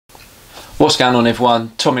What's going on,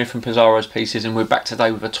 everyone? Tom here from Pizarro's Pieces, and we're back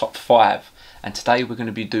today with a top 5. And today we're going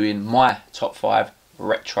to be doing my top 5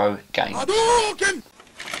 retro games.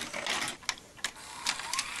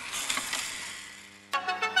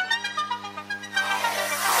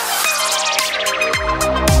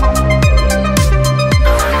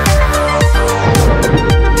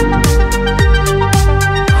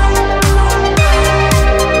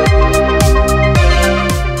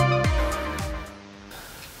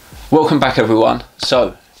 Welcome back, everyone.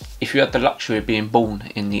 So, if you had the luxury of being born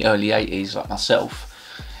in the early 80s like myself,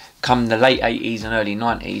 come the late 80s and early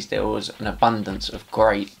 90s there was an abundance of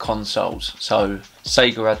great consoles. So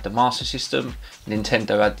Sega had the Master System,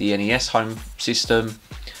 Nintendo had the NES home system,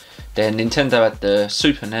 then Nintendo had the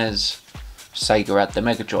Super NES, Sega had the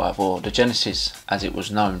Mega Drive, or the Genesis as it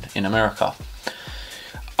was known in America.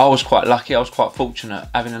 I was quite lucky, I was quite fortunate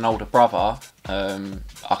having an older brother.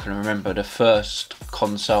 I can remember the first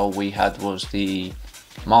console we had was the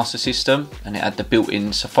Master System, and it had the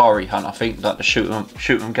built-in Safari Hunt, I think, like the shoot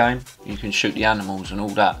 'em game. You can shoot the animals and all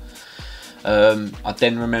that. I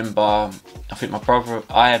then remember, I think my brother,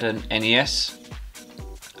 I had an NES,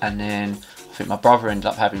 and then I think my brother ended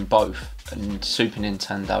up having both, and Super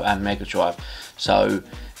Nintendo and Mega Drive. So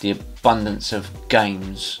the abundance of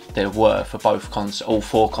games there were for both all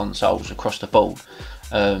four consoles across the board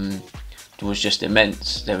was just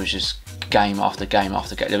immense. There was just game after game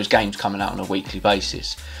after game. There was games coming out on a weekly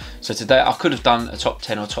basis. So today I could have done a top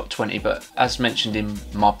 10 or top 20, but as mentioned in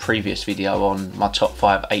my previous video on my top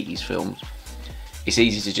 5 80s films, it's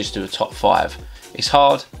easy to just do a top 5. It's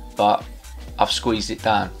hard, but I've squeezed it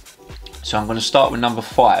down. So I'm going to start with number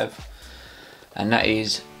 5, and that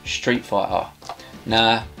is Street Fighter.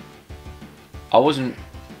 Now, I wasn't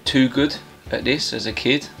too good at this as a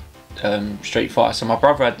kid, Street Fighter. So my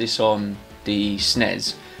brother had this on the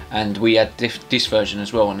SNES, and we had this version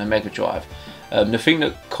as well on the Mega Drive. The thing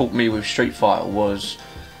that caught me with Street Fighter was,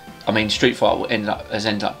 I mean, Street Fighter has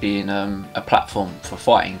ended up being a platform for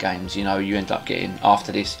fighting games. You know, you end up getting,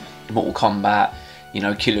 after this, Mortal Kombat, you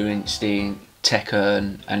know, Killer Instinct,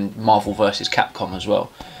 Tekken, and Marvel vs. Capcom as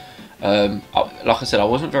well. Like I said, I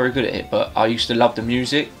wasn't very good at it, but I used to love the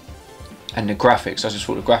music and the graphics. I just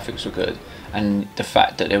thought the graphics were good, and the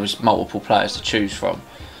fact that there was multiple players to choose from.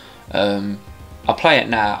 I play it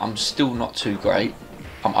now, I'm still not too great.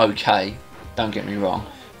 I'm okay, don't get me wrong,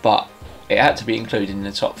 but it had to be included in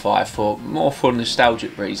the top 5 more for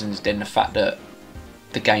nostalgic reasons than the fact that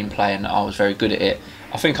the gameplay and I was very good at it.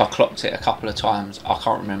 I think I clocked it a couple of times, I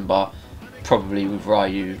can't remember, probably with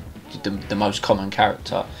Ryu, the most common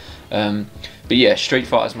character. But yeah, Street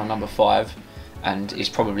Fighter is my number 5, and it's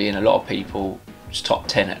probably in a lot of people's top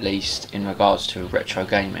 10 at least in regards to retro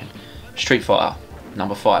gaming. Street Fighter,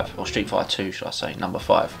 number 5, or Street Fighter 2 should I say, number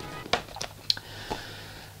 5.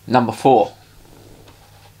 Number 4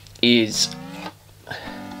 is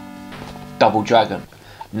Double Dragon.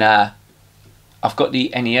 Now, I've got the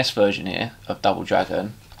NES version here of Double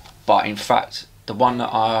Dragon, but in fact the one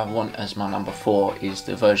that I want as my number 4 is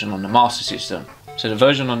the version on the Master System. So the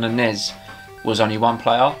version on the NES was only one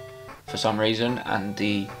player for some reason, and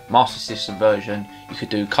the Master System version you could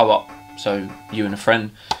do co-op, so you and a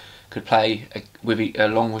friend could play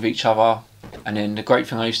along with each other. And then the great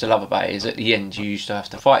thing I used to love about it is at the end you used to have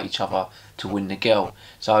to fight each other to win the girl.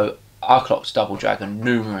 So I clocked Double Dragon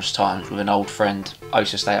numerous times with an old friend. I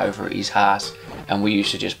used to stay over at his house, and we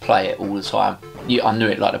used to just play it all the time. I knew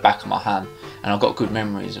it like the back of my hand, and I've got good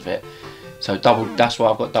memories of it. So that's why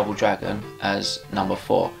I've got Double Dragon as number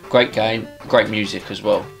 4. Great game, great music as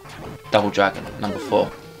well. Double Dragon, number 4.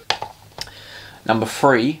 Number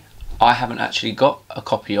 3, I haven't actually got a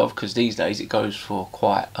copy of, because these days it goes for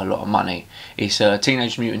quite a lot of money. It's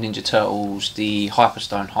Teenage Mutant Ninja Turtles, the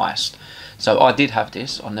Hyperstone Heist. So I did have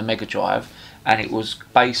this on the Mega Drive, and it was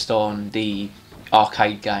based on the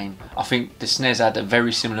arcade game. I think the SNES had a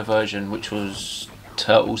very similar version, which was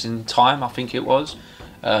Turtles in Time, I think it was.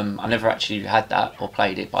 I never actually had that or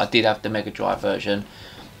played it, but I did have the Mega Drive version,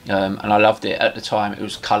 and I loved it at the time. It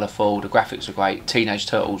was colourful, the graphics were great. Teenage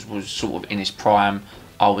Turtles was sort of in its prime.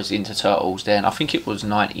 I was into Turtles then. I think it was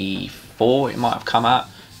 94 it might have come out,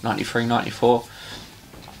 93, 94,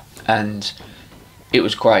 and it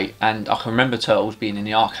was great. And I can remember Turtles being in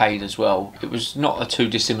the arcade as well. It was not a too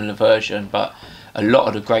dissimilar version, but a lot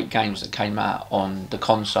of the great games that came out on the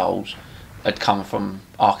consoles had come from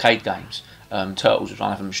arcade games. Turtles was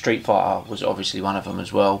one of them, Street Fighter was obviously one of them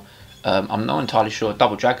as well. I'm not entirely sure,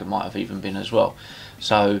 Double Dragon might have even been as well.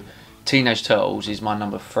 So Teenage Turtles is my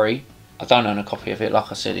number 3. I don't own a copy of it,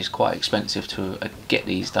 like I said, it's quite expensive to get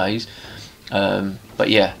these days. But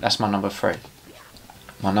yeah, that's my number 3.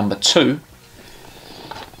 My number 2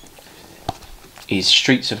 is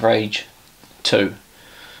Streets of Rage 2.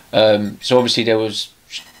 So obviously there was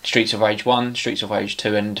Streets of Rage 1, Streets of Rage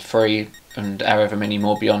 2 and 3, and however many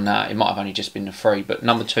more beyond that. It might have only just been the 3, but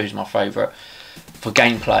number 2 is my favourite. For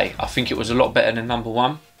gameplay, I think it was a lot better than number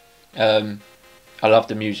 1. I love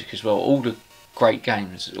the music as well. All the great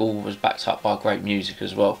games, all was backed up by great music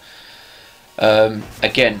as well.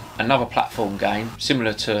 Again, another platform game,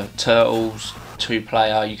 similar to Turtles,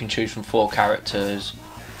 2-player. You can choose from 4 characters,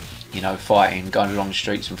 you know, fighting, going along the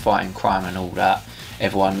streets and fighting crime and all that.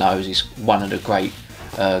 Everyone knows it's one of the great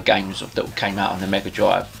games that came out on the Mega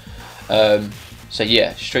Drive. So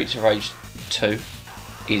yeah, Streets of Rage 2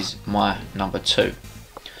 is my number 2.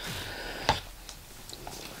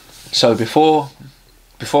 So before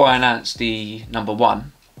I announce the number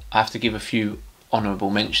 1, I have to give a few honourable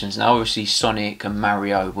mentions. Now obviously Sonic and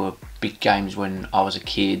Mario were big games when I was a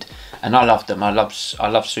kid, and I loved them. I love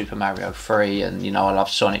Super Mario 3, and you know, I love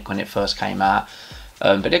Sonic when it first came out.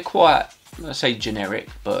 But they're quite, I say, generic,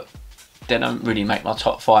 but they don't really make my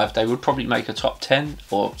top 5. They would probably make a top 10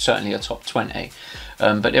 or certainly a top 20.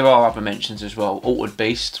 But there are other mentions as well. Altered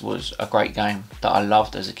Beast was a great game that I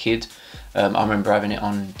loved as a kid. I remember having it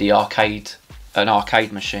on the an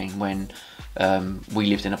arcade machine when we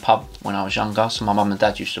lived in a pub when I was younger. So my mum and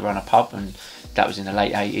dad used to run a pub, and that was in the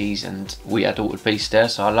late 80s, and we had Altered Beast there,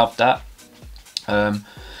 so I loved that.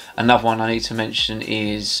 Another one I need to mention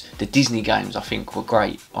is the Disney games. I think were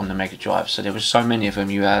great on the Mega Drive. So there was so many of them.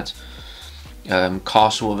 You had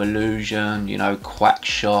Castle of Illusion, you know,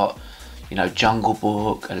 Quackshot, you know, Jungle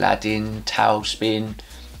Book, Aladdin, Tailspin.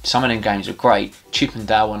 Some of them games are great. Chip and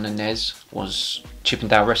Dale on the NES was Chip and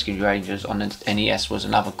Dale Rescue Rangers on the NES was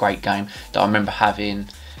another great game that I remember having.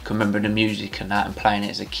 Can remember the music and that, and playing it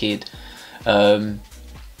as a kid.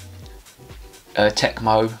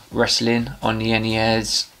 Tecmo Wrestling on the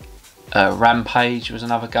NES. Rampage was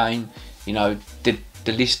another game. You know, the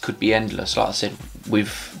list could be endless. Like I said,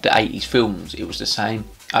 with the 80s films, it was the same.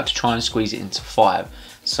 I had to try and squeeze it into 5,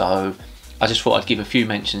 so I just thought I'd give a few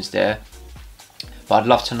mentions there. But I'd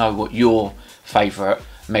love to know what your favourite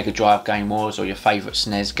Mega Drive game was, or your favourite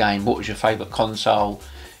SNES game. What was your favourite console?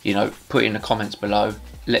 You know, put it in the comments below.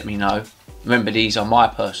 Let me know. Remember, these are my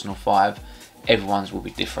personal 5. Everyone's will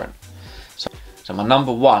be different. So my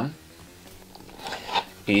number 1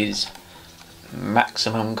 is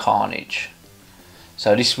Maximum Carnage.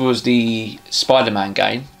 So this was the Spider-Man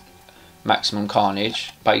game, Maximum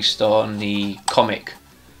Carnage, based on the comic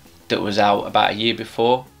that was out about a year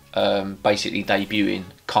before, basically debuting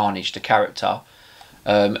Carnage, the character.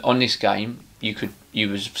 On this game, you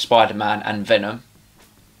was Spider-Man and Venom.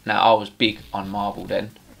 Now I was big on Marvel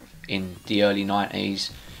then, in the early 90s,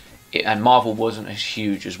 and Marvel wasn't as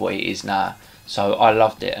huge as what it is now. So I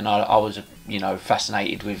loved it, and I was, you know,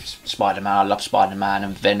 fascinated with Spider-Man. I love Spider-Man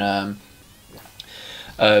and Venom.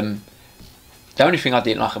 The only thing I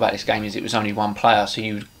didn't like about this game is it was only one player, so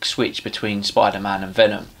you switch between Spider-Man and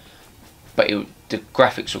Venom. But the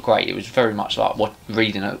graphics were great. It was very much like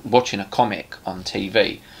watching a comic on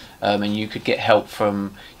TV, and you could get help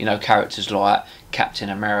from, you know, characters like Captain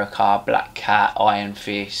America, Black Cat, Iron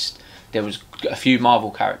Fist. There was a few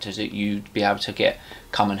Marvel characters that you'd be able to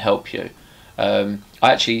come and help you.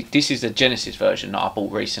 This is the Genesis version that I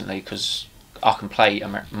bought recently, because I can play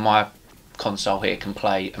my console here can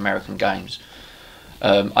play American games.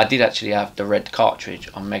 I did actually have the red cartridge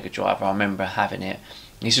on Mega Drive. I remember having it.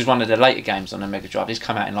 This is one of the later games on the Mega Drive. This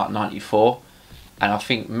came out in like '94, and I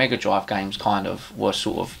think Mega Drive games kind of were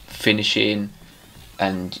sort of finishing,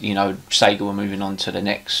 and you know, Sega were moving on to their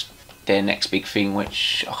next big thing,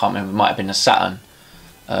 which I can't remember. It might have been a Saturn,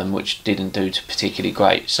 which didn't do particularly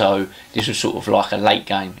great. So this was sort of like a late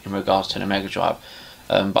game in regards to the Mega Drive,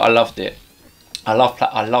 but I loved it. I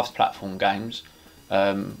loved platform games,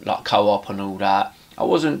 like co-op and all that. I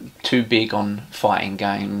wasn't too big on fighting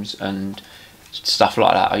games and stuff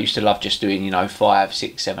like that. I used to love just doing, you know, 5,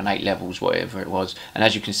 6, 7, 8 levels, whatever it was. And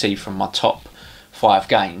as you can see from my top 5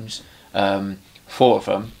 games, 4 of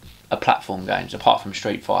them are platform games. Apart from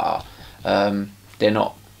Street Fighter, they're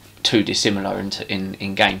not too dissimilar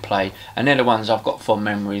in gameplay, and they're the ones I've got fond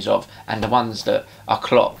memories of, and the ones that are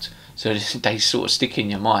clocked. So they sort of stick in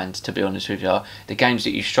your mind, to be honest with you. The games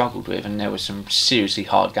that you struggled with, and there were some seriously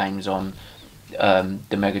hard games on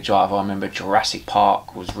the Mega Drive. I remember Jurassic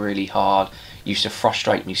Park was really hard. Used to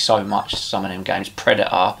frustrate me so much, some of them games.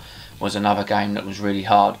 Predator was another game that was really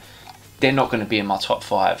hard. They're not going to be in my top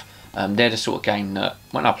 5. They're the sort of game that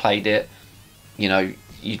when I played it, you know,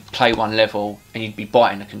 you'd play one level and you'd be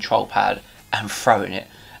biting the control pad and throwing it,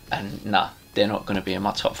 and nah, they're not going to be in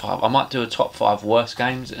my top 5. I might do a top 5 worst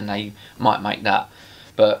games, and they might make that,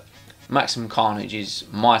 but Maximum Carnage is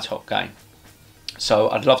my top game.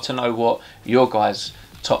 So I'd love to know what your guys'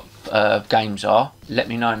 top games are. Let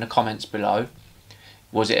me know in the comments below.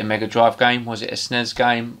 Was it a Mega Drive game? Was it a SNES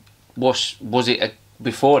game? Was it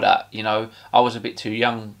before that? You know, I was a bit too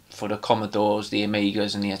young for the Commodores, the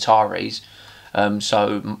Amigas and the Ataris.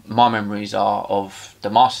 So my memories are of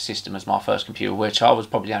the Master System as my first computer, which I was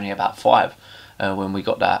probably only about 5 when we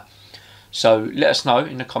got that. So let us know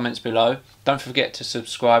in the comments below. Don't forget to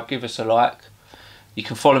subscribe, give us a like. You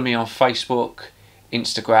can follow me on Facebook,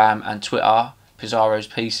 Instagram and Twitter, Pizarro's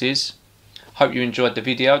Pieces. Hope you enjoyed the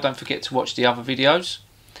video. Don't forget to watch the other videos.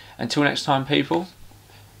 Until next time, people,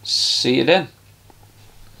 see you then.